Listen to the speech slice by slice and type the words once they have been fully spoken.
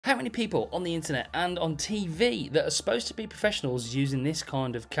How many people on the internet and on TV that are supposed to be professionals using this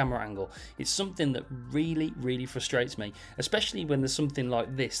kind of camera angle? It's something that really frustrates me, especially when there's something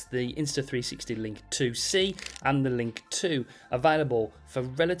like this, the Insta360 Link 2C and the Link 2 available for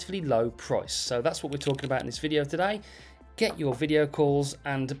relatively low price. So that's what we're talking about in this video today. Get your video calls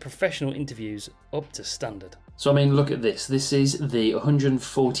and professional interviews up to standard. So I mean, look at this. This is the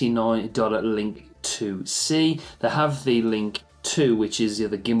 $149 Link 2C. They have the Link 2, which is the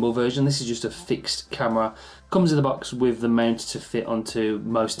other gimbal version. This is just a fixed camera, comes in the box with the mount to fit onto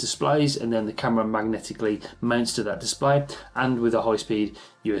most displays, and then the camera magnetically mounts to that display, and with a high-speed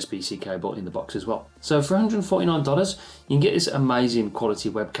USB-C cable in the box as well. So for $149 you can get this amazing quality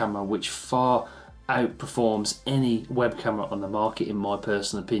web camera, which far outperforms any web camera on the market in my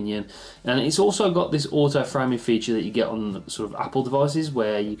personal opinion. And it's also got this auto framing feature that you get on sort of Apple devices,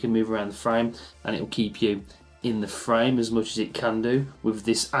 where you can move around the frame and it will keep you in the frame as much as it can do with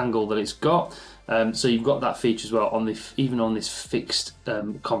this angle that it's got. So you've got that feature as well on the even on this fixed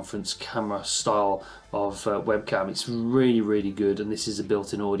conference camera style of webcam. It's really good, and this is a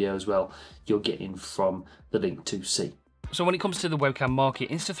built-in audio as well you're getting from the Link 2C. So when it comes to the webcam market,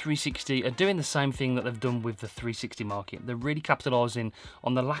 Insta360 are doing the same thing that they've done with the 360 market. They're really capitalising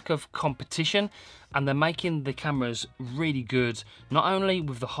on the lack of competition, and they're making the cameras really good, not only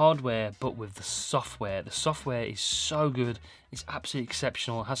with the hardware, but with the software. The software is so good, it's absolutely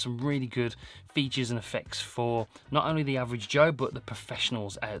exceptional. It has some really good features and effects for not only the average Joe, but the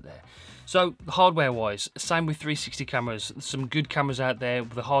professionals out there. So hardware-wise, same with 360 cameras. Some good cameras out there.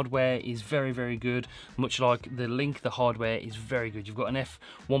 The hardware is very good. Much like the Link, the hardware is very good. You've got an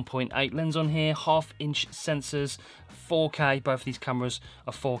f1.8 lens on here, 1/2-inch sensors, 4K. Both of these cameras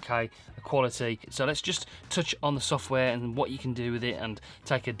are 4K quality. So let's just touch on the software and what you can do with it, and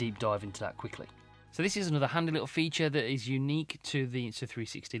take a deep dive into that quickly. So this is another handy little feature that is unique to the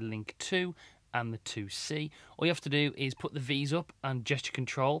Insta360 Link 2 and the 2C. All you have to do is put the V's up and gesture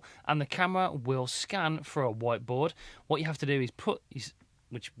control, and the camera will scan for a whiteboard. What you have to do is put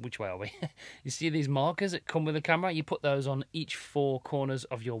which way are we? You see these markers that come with the camera? You put those on each 4 corners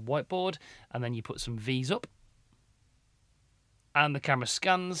of your whiteboard, and then you put some V's up, and the camera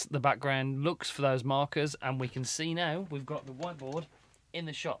scans the background, looks for those markers, and we can see now we've got the whiteboard in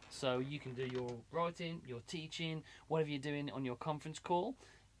the shot. So you can do your writing, your teaching, whatever you're doing on your conference call,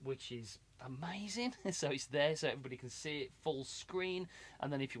 which is amazing. So it's there so everybody can see it full screen,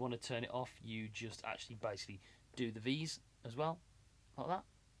 and then if you want to turn it off, you just actually basically do the V's as well, like that,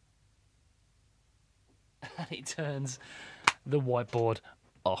 and it turns the whiteboard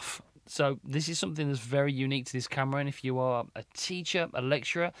off. So this is something that's very unique to this camera, and if you are a teacher, a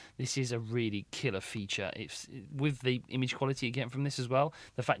lecturer, this is a really killer feature. It's with the image quality you get from this as well.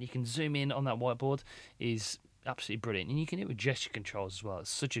 The fact you can zoom in on that whiteboard is absolutely brilliant, and you can do it with gesture controls as well. It's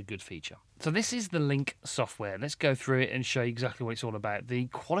such a good feature. So this is the Link software. Let's go through it and show you exactly what it's all about. The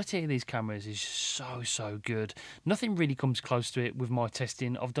quality of these cameras is so good. Nothing really comes close to it with my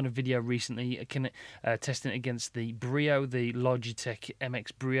testing. I've done a video recently testing it against the Brio, the Logitech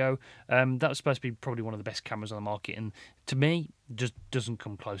MX Brio. That was supposed to be probably one of the best cameras on the market, and to me, just doesn't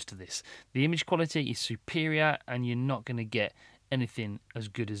come close to this. The image quality is superior, and you're not going to get anything as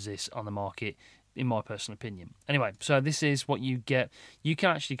good as this on the market, in my personal opinion. Anyway, so this is what you get. You can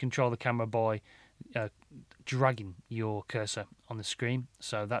actually control the camera by dragging your cursor on the screen.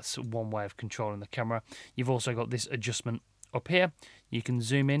 So that's one way of controlling the camera. You've also got this adjustment up here. You can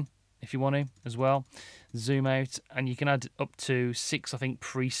zoom in if you want to as well, zoom out, and you can add up to 6, I think,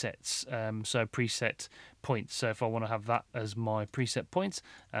 presets. So preset points. So if I want to have that as my preset point,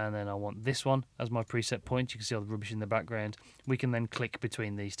 and then I want this one as my preset point, you can see all the rubbish in the background. We can then click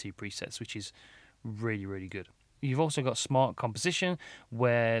between these 2 presets, which is really good. You've also got smart composition,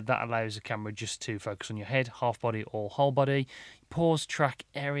 where that allows the camera just to focus on your head, half body or whole body. Pause track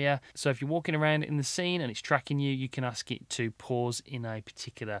area. So if you're walking around in the scene and it's tracking you, you can ask it to pause in a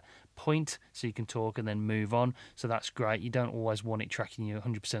particular point so you can talk and then move on. So that's great. You don't always want it tracking you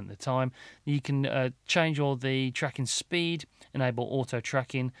 100% of the time. You can change all the tracking speed, enable auto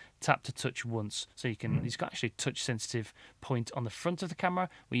tracking, tap to touch once. So you can, it's got actually a touch sensitive point on the front of the camera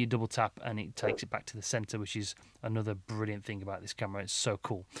where you double tap and it takes it back to the center, which is another brilliant thing about this camera. It's so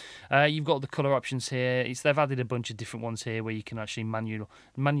cool. You've got the color options here. They've added a bunch of different ones here where you can actually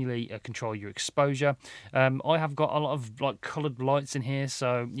manually control your exposure. I have got a lot of like colored lights in here,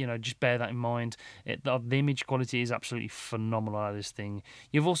 so you know, just bear that in mind. The image quality is absolutely phenomenal out of this thing.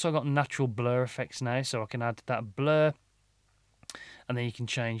 You've also got natural blur effects now, so I can add that blur, and then you can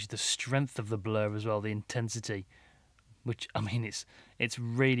change the strength of the blur as well, the intensity. which, I mean, it's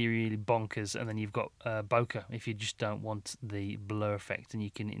really, really bonkers. And then you've got bokeh if you just don't want the blur effect, and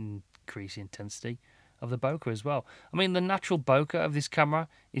you can increase the intensity of the bokeh as well. I mean, the natural bokeh of this camera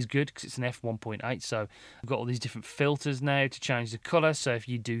is good because it's an f1.8, so we've got all these different filters now to change the colour. So if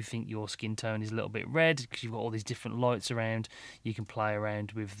you do think your skin tone is a little bit red because you've got all these different lights around, you can play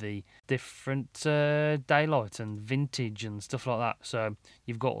around with the different daylight and vintage and stuff like that. So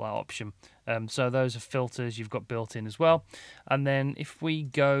you've got that option. So those are filters you've got built in as well. And then if we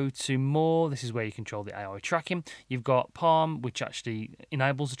go to more, this is where you control the AI tracking. You've got Palm, which actually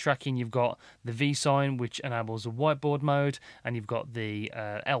enables the tracking. You've got the V sign, which enables the whiteboard mode, and you've got the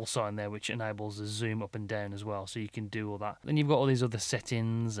L sign there, which enables the zoom up and down as well. So you can do all that. Then you've got all these other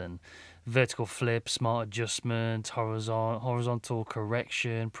settings and vertical flip, smart adjustment, horizontal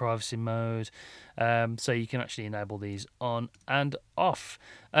correction, privacy mode. So you can actually enable these on and off.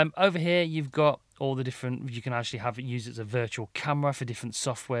 Over here you've got all the different, you can actually use it as a virtual camera for different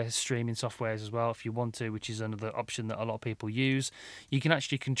software, streaming softwares as well if you want to, which is another option that a lot of people use. You can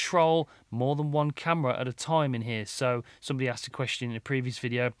actually control more than one camera at a time in here. So somebody asked a question in a previous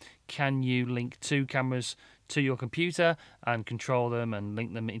video, can you link 2 cameras to your computer and control them and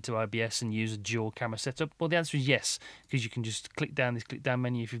link them into OBS and use a dual camera setup? Well, the answer is yes, because you can just click down this click down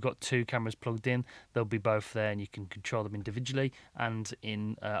menu. If you've got 2 cameras plugged in, they'll be both there and you can control them individually, and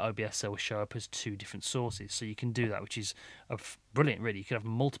in OBS they will show up as 2 different sources. So you can do that, which is brilliant, really. You can have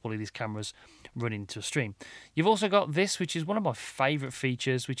multiple of these cameras running to a stream. You've also got this, which is one of my favorite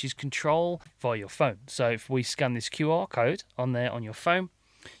features, which is control via your phone. So if we scan this QR code on there on your phone,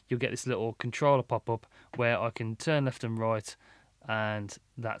 you'll get this little controller pop up where I can turn left and right, and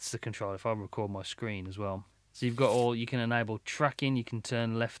that's the controller if I record my screen as well. So you've got you can enable tracking, you can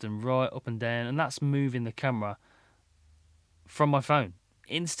turn left and right, up and down, and that's moving the camera from my phone.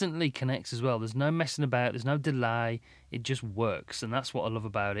 Instantly connects as well. There's no messing about, there's no delay, it just works, and that's what I love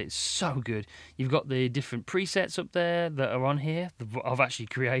about it. It's so good. You've got the different presets up there that are on here that I've actually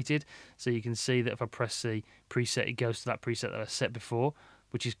created, so you can see that if I press the preset, it goes to that preset that I set before,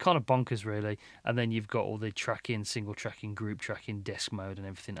 which is kind of bonkers really. And then you've got all the tracking, single tracking, group tracking, desk mode and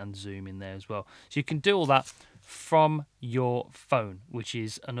everything, and zoom in there as well. So you can do all that from your phone, which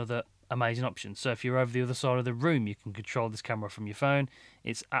is another amazing option. So if you're over the other side of the room, you can control this camera from your phone.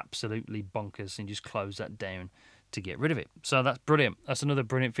 It's absolutely bonkers, and just close that down to get rid of it. So that's brilliant. That's another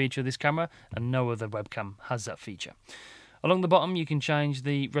brilliant feature of this camera, and no other webcam has that feature. Along the bottom you can change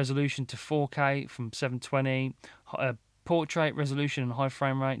the resolution to 4K from 720, portrait resolution and high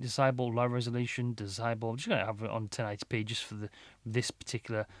frame rate, disable, low resolution, disable. I'm just going to have it on 1080p just for this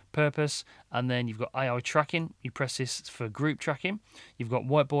particular purpose. And then you've got AI tracking. You press this for group tracking. You've got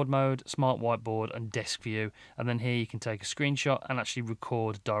whiteboard mode, smart whiteboard, and desk view. And then here you can take a screenshot and actually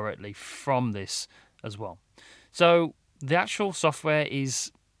record directly from this as well. So the actual software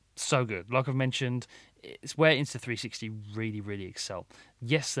is so good. Like I've mentioned, it's where Insta360 really, really excel.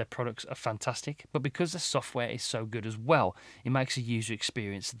 Yes, their products are fantastic, but because the software is so good as well, it makes the user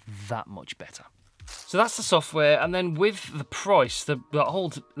experience that much better. So that's the software, and then with the price, the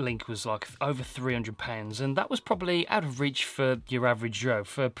old Link was like over £300, and that was probably out of reach for your average Joe.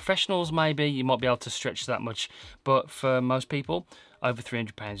 For professionals, maybe you might be able to stretch that much, but for most people, over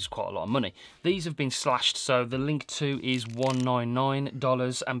 £300 is quite a lot of money. These have been slashed, so the Link 2 is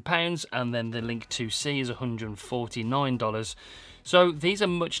 $199 and pounds, and then the Link 2C is $149. So these are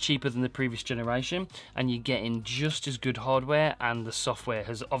much cheaper than the previous generation, and you're getting just as good hardware, and the software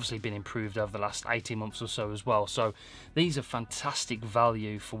has obviously been improved over the last 18 months or so as well. So these are fantastic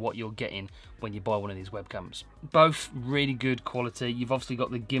value for what you're getting when you buy one of these webcams. Both really good quality. You've obviously got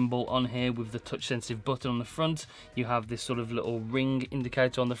the gimbal on here with the touch sensitive button on the front. You have this sort of little ring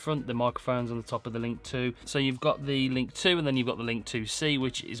indicator on the front, the microphone's on the top of the Link 2. So you've got the Link 2 and then you've got the Link 2C,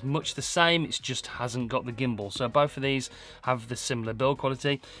 which is much the same, it just hasn't got the gimbal. So both of these have the similar build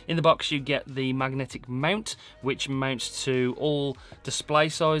quality. In the box you get the magnetic mount, which mounts to all display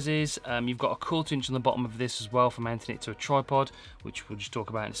sizes. You've got a cool inch on the bottom of this as well for mounting it to a tripod, which we'll just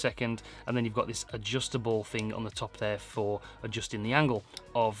talk about in a second. And then you've got this adjustable thing on the top there for adjusting the angle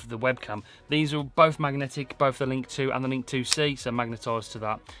of the webcam. These are both magnetic, both the Link 2 and the Link 2C, so magnetised to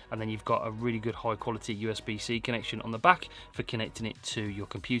that. And then you've got a really good high quality USB-C connection on the back for connecting it to your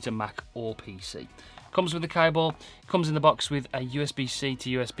computer, Mac or PC. Comes with the cable, comes in the box with a USB-C to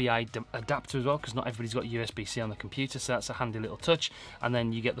USB-A adapter as well, because not everybody's got USB-C on the computer, so that's a handy little touch. And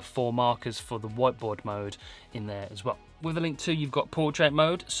then you get the 4 markers for the whiteboard mode in there as well. With the Link 2 you've got portrait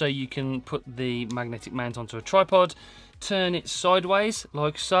mode, so you can put the magnetic mount onto a tripod, turn it sideways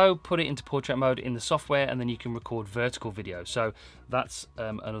like so, put it into portrait mode in the software, and then you can record vertical video. So that's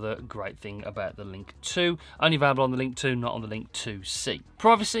another great thing about the Link 2. Only available on the Link 2, not on the Link 2C.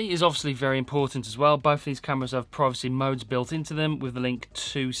 Privacy is obviously very important as well. Both of these cameras have privacy modes built into them. With the Link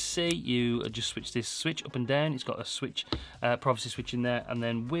 2C, you just switch this switch up and down. It's got a switch, privacy switch in there, and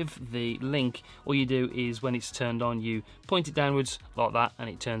then with the Link, all you do is when it's turned on, you point it downwards like that, and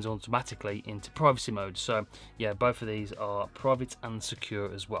it turns automatically into privacy mode. So yeah, both of these are private and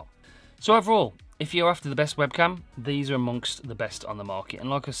secure as well. So overall, if you're after the best webcam, these are amongst the best on the market. And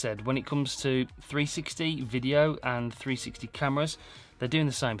like I said, when it comes to 360 video and 360 cameras, they're doing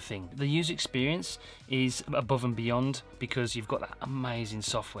the same thing. The user experience is above and beyond because you've got that amazing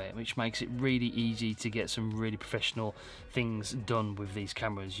software, which makes it really easy to get some really professional things done with these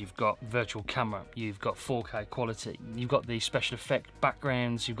cameras. You've got virtual camera, you've got 4K quality, you've got the special effect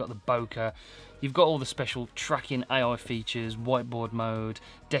backgrounds, you've got the bokeh, you've got all the special tracking AI features, whiteboard mode,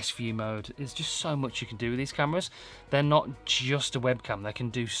 desk view mode. There's just so much you can do with these cameras. They're not just a webcam, they can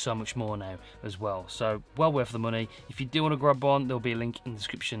do so much more now as well. So well worth the money. If you do want to grab one, there'll be a link in the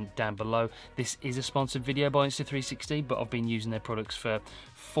description down below. This is a sponsored video by Insta360, but I've been using their products for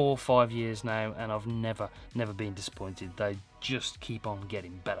 4 or 5 years now, and I've never been disappointed. They just keep on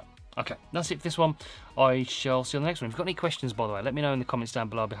getting better. Okay, that's it for this one. I shall see you on the next one. If you've got any questions, by the way, let me know in the comments down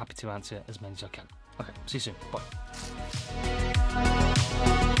below. I'll be happy to answer as many as I can. Okay, see you soon. Bye.